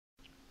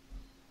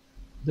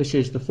This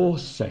is the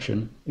fourth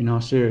session in our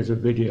series of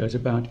videos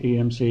about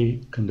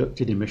EMC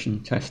conducted emission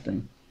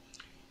testing.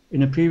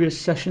 In the previous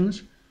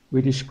sessions,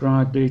 we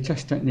described the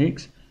test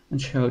techniques and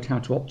showed how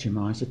to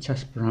optimize the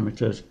test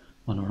parameters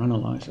on our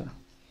analyzer.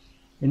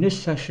 In this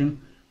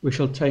session, we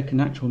shall take an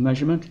actual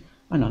measurement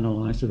and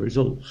analyze the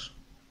results.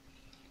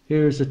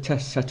 Here is the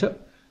test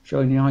setup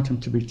showing the item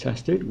to be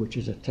tested, which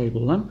is a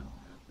table lamp,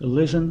 the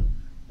listen,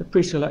 the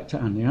pre-selector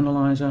and the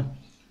analyzer,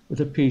 with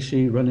the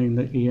PC running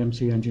the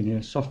EMC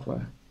Engineer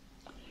software.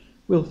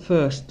 We'll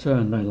first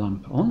turn the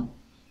lamp on.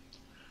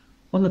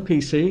 On the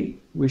PC,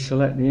 we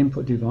select the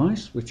input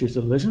device, which is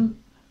the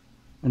listen,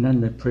 and then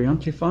the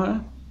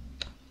preamplifier,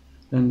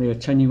 then the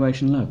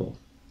attenuation level.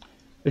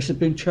 This has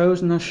been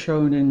chosen as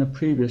shown in the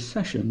previous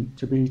session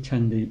to be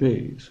 10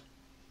 dBs.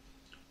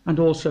 And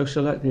also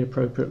select the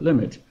appropriate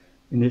limit.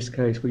 In this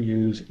case we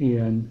use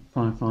EN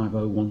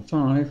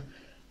 55015,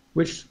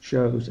 which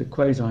shows the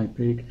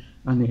quasi-peak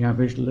and the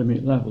average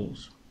limit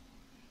levels.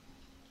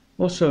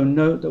 Also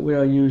note that we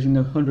are using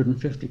the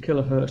 150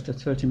 kHz to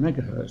 30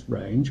 MHz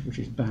range, which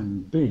is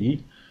band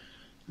B,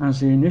 as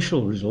the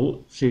initial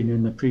result seen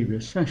in the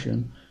previous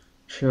session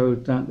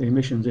showed that the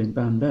emissions in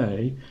band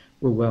A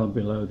were well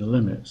below the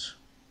limits.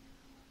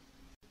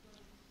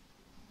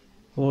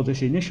 For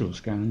this initial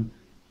scan,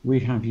 we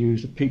have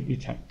used a peak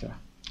detector.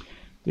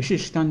 This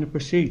is standard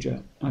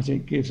procedure as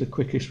it gives the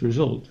quickest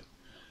result.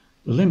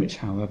 The limits,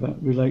 however,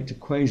 relate to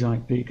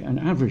quasi-peak and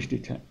average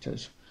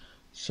detectors,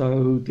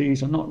 so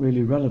these are not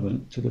really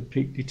relevant to the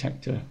peak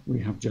detector we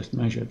have just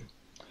measured.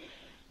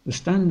 The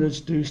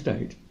standards do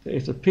state that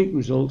if the peak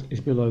result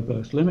is below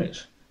both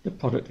limits, the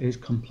product is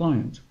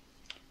compliant.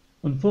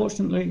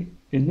 Unfortunately,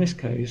 in this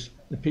case,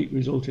 the peak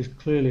result is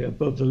clearly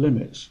above the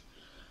limits,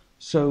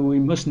 so we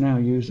must now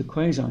use the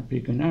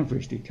quasi-peak and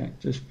average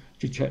detectors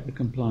to check the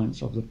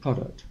compliance of the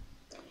product.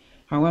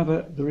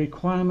 However, the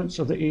requirements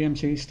of the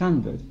EMC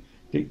standard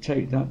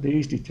dictate that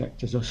these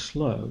detectors are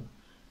slow,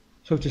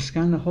 so to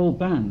scan the whole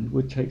band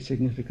would take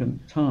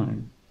significant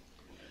time.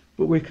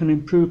 But we can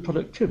improve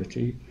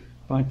productivity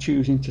by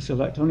choosing to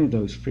select only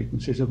those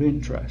frequencies of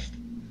interest.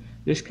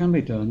 This can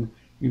be done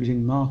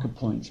using marker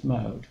points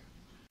mode.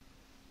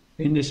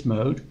 In this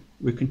mode,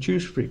 we can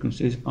choose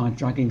frequencies by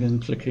dragging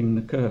and clicking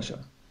the cursor.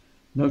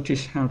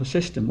 Notice how the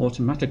system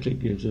automatically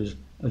gives us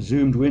a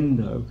zoomed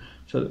window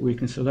so that we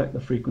can select the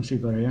frequency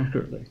very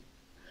accurately.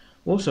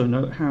 Also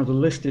note how the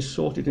list is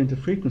sorted into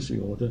frequency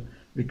order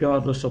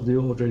regardless of the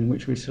order in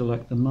which we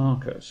select the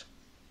markers.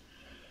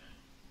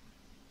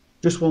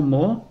 Just one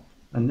more,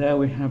 and there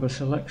we have a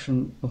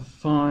selection of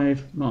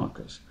 5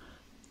 markers.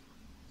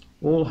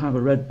 All have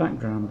a red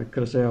background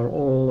because they are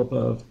all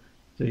above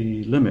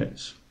the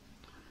limits.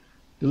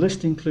 The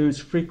list includes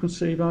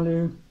frequency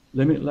value,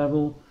 limit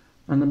level,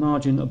 and the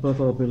margin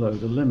above or below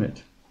the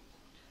limit.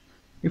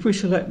 If we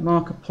select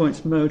marker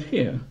points mode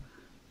here,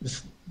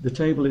 the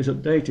table is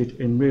updated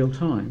in real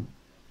time,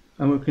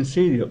 and we can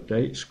see the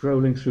update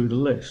scrolling through the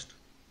list.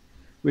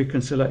 We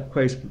can select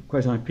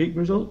quasi-peak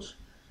results,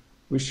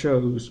 which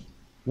shows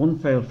 1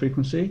 failed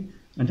frequency,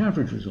 and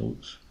average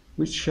results,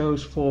 which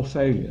shows 4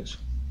 failures.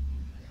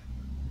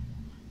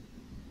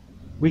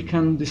 We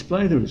can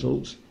display the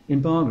results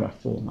in bar graph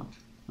format.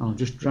 I'll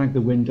just drag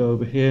the window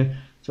over here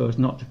so as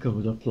not to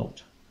cover the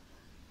plot.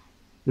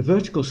 The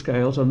vertical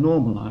scales are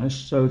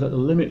normalized so that the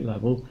limit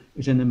level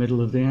is in the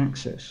middle of the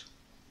axis.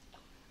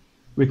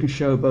 We can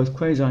show both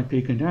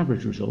quasi-peak and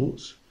average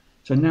results,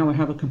 so now we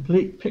have a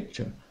complete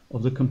picture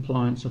of the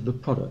compliance of the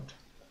product.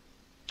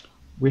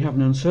 We have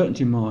an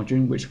uncertainty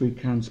margin which we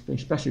can be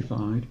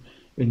specified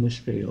in this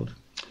field.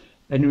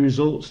 Any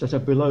results that are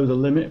below the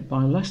limit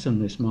by less than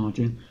this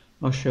margin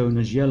are shown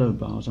as yellow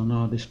bars on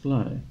our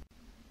display.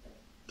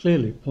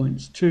 Clearly,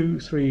 points 2,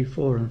 3,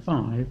 4 and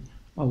 5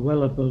 are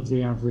well above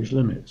the average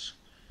limits.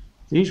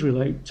 These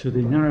relate to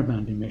the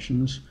narrowband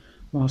emissions,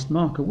 whilst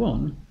marker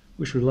 1,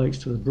 which relates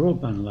to the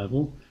broadband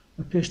level,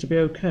 appears to be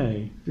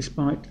okay,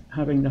 despite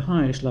having the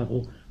highest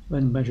level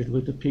when measured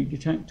with the peak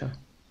detector.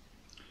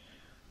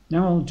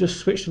 Now I'll just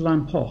switch the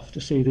lamp off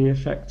to see the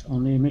effect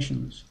on the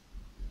emissions.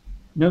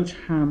 Note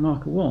how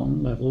marker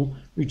 1 level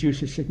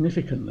reduces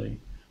significantly,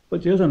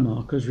 but the other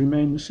markers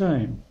remain the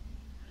same.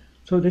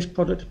 So this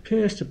product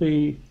appears to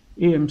be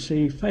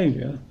EMC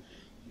failure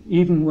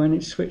even when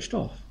it's switched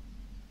off.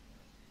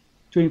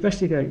 To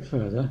investigate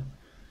further,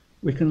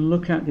 we can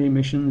look at the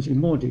emissions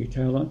in more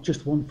detail at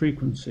just one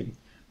frequency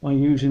by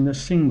using the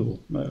single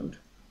mode.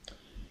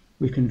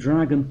 We can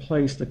drag and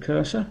place the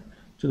cursor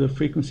to the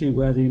frequency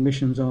where the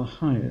emissions are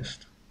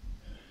highest.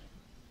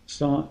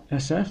 Start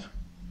SF,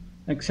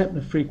 accept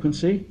the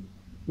frequency,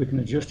 we can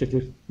adjust it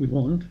if we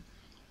want.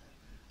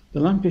 The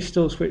lamp is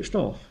still switched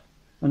off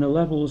and the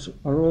levels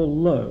are all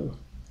low.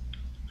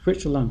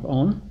 Switch the lamp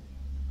on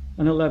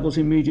and the levels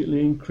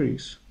immediately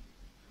increase.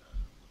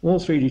 All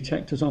 3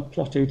 detectors are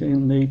plotted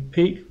in the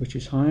peak, which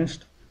is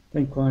highest,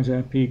 then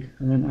quasi-peak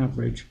and then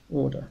average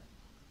order.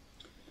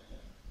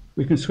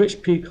 We can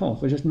switch peak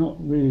off as it's not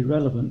really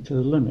relevant to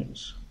the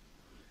limits.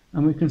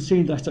 And we can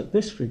see that at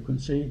this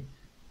frequency,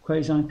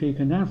 quasi-peak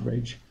and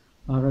average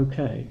are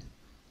okay.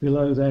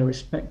 below their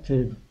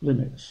respective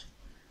limits.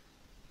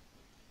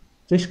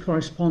 This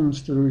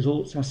corresponds to the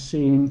results as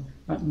seen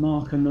at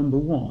marker number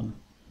 1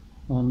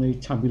 on the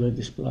tabular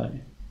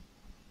display.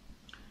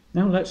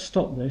 Now let's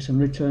stop this and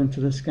return to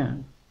the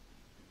scan.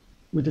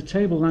 With the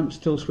table lamp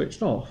still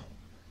switched off,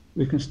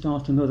 we can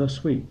start another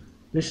sweep,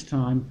 this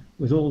time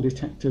with all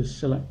detectors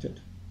selected.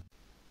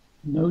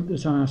 Note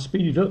that I have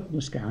speeded up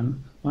the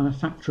scan by a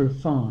factor of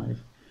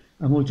 5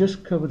 and will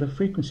just cover the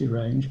frequency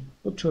range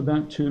up to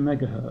about 2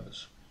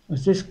 MHz,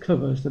 as this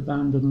covers the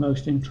band of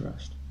most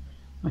interest.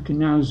 I can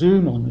now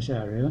zoom on this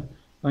area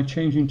by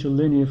changing to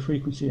linear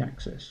frequency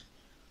axis.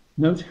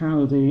 Note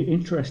how the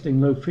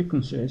interesting low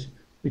frequencies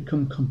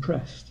become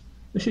compressed.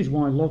 This is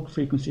why log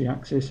frequency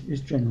axis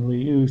is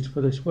generally used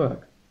for this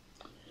work.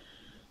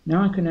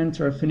 Now I can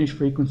enter a finished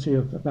frequency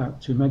of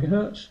about 2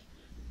 MHz,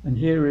 and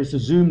here is the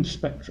zoomed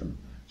spectrum,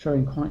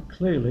 showing quite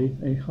clearly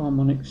a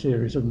harmonic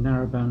series of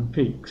narrowband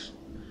peaks.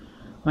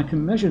 I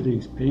can measure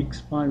these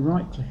peaks by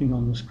right-clicking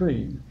on the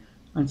screen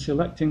and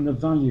selecting the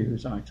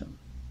Values item.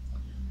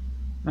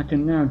 I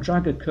can now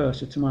drag a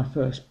cursor to my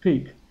first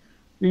peak,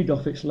 read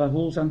off its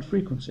levels and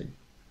frequency.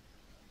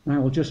 Now I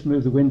will just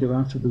move the window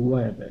out of the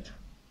way a bit.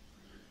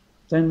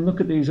 Then look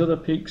at these other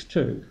peaks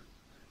too.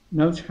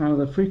 Note how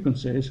the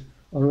frequencies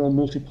are all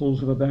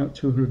multiples of about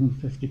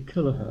 250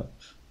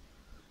 kHz.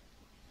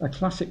 A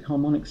classic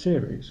harmonic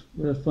series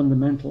with a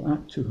fundamental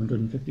at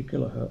 250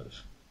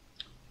 kHz.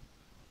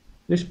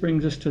 This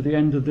brings us to the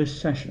end of this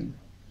session.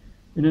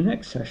 In the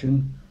next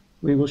session,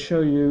 we will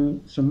show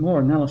you some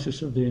more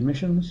analysis of the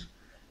emissions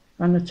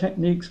and the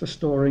techniques for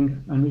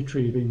storing and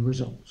retrieving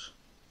results.